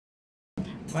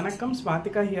Vanakkam,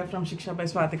 Swathika here from Shiksha by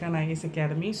Swathika and IAS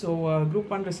Academy. So group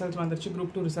 1 results vandirchu,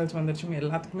 group 2 results vandirchu.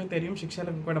 Ellathukume theriyum Shiksha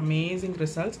la got amazing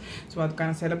results. So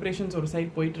adukana celebrations or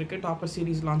side poitu irukku. Topper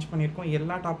series launch pannirkom.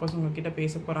 Ella toppers ungakitta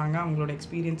pesa poranga, avangaloda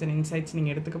experience and insights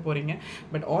neenga eduthuka poringa.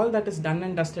 But all that is done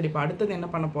and dusted. Ipo aduthathu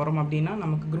enna panna porom appadina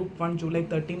namakku group 1 July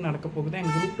 13 nadakka pogudhu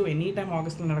and group 2 anytime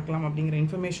August la nadakalam அப்படிங்கற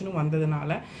information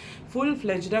வந்ததனால full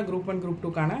fledged group 1 group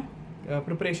 2 கான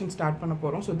preparation start panna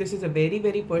porom. So this is a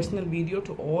very personal video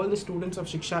to all the students of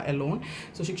Shiksha alone.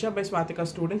 So Shiksha by Swathika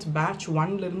students batch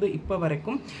 1 la irundhu ipa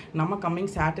varaikkum nama coming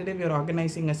Saturday we are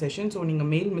organizing a session. So neenga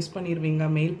mail miss pannirvinga,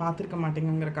 mail paathirka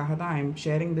mattingaangradakaga da I am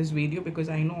sharing this video because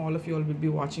I know all of you all will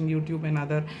be watching YouTube and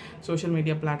other social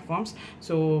media platforms.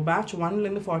 So batch 1 la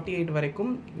irundhu 48 varaikkum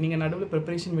neenga naduvula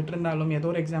preparation vitrundalum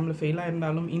edho or exam la fail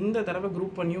aayirundalum indha tharava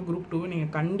group 1 group 2 neenga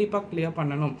kandipa clear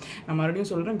pannanum. Na marudiyum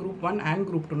solren group 1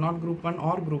 and group 2 not group 1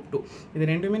 or group 2 இது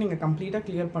ரெண்டுமே நீங்க கம்ப்ளீட்டா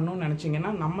clear பண்ணனும்னு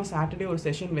நினைச்சீங்கன்னா நம்ம Saturday ஒரு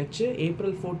session வெச்சு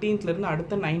April 14th ல இருந்து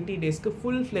அடுத்த 90 டேஸ்க்கு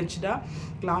full fledged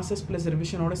classes plus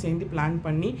revision ஓட சேர்ந்து பிளான்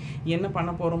பண்ணி என்ன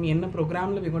பண்ண போறோம் என்ன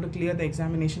ப்ரோகிராம்ல we going to clear the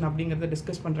examination அப்படிங்கறத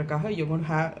டிஸ்கஸ் பண்றதுக்காக you going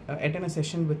to have attend a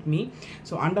session with me.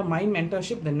 So under my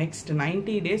mentorship the next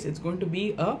 90 days it's going to be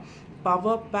a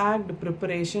power packed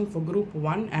preparation for group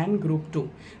 1 and group 2.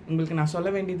 உங்களுக்கு நான் சொல்ல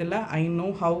வேண்டியதில்லை, I know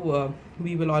how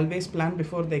we will always plan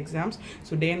before the exams.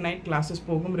 So day and night classes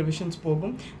போகும், revisions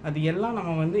போகும். அது எல்லாம்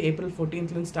நம்ம வந்து ஏப்ரல்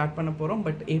 14th ல இருந்து ஸ்டார்ட் பண்ண போறோம்.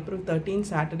 பட் ஏப்ரல் 13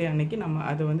 சாட்டர்டே அன்னைக்கு நம்ம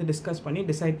அதை வந்து டிஸ்கஸ் பண்ணி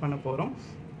டிசைட் பண்ண போறோம்.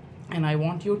 And I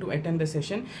want you to attend the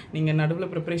session. நீங்க நடுவுல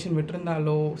preparation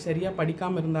விட்டுருந்தாலோ சரியா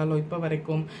படிக்காம இருந்தாலோ இப்ப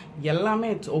வரைக்கும் எல்லாமே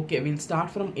it's okay. We'll start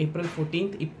from April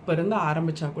 14th. இப்ப இருந்து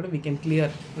ஆரம்பிச்சா கூட we can clear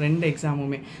ரெண்டு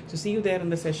எக்ஸாமுமே. So see you there in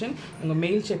the session. உங்க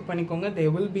மெயில் செக் பண்ணிக்கோங்க.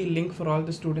 There will be link for all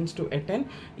the students to attend.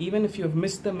 Even if you have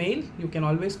missed the mail, you can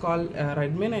always call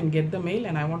admin and get the mail.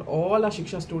 And I want all our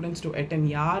Shiksha students to attend.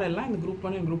 யாரெல்லாம் இந்த group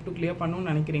 1 and group 2 clear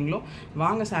பண்ணனும்னு நினைக்கிறீங்களோ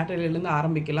வாங்க சாட்டர்டேல இருந்து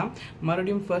ஆரம்பிக்கலாம்.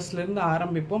 மறுபடியும் ஃபர்ஸ்ட்ல இருந்து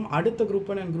ஆரம்பிப்போம். அடுத்த group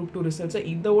 1 and group 2 results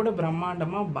இதோட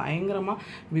பிரம்மாண்டமா பயங்கரமா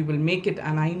we will make it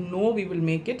and I know we will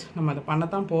make it. நம்ம அத பண்ண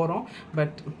தான் போறோம்.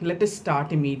 But let us start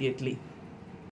immediately.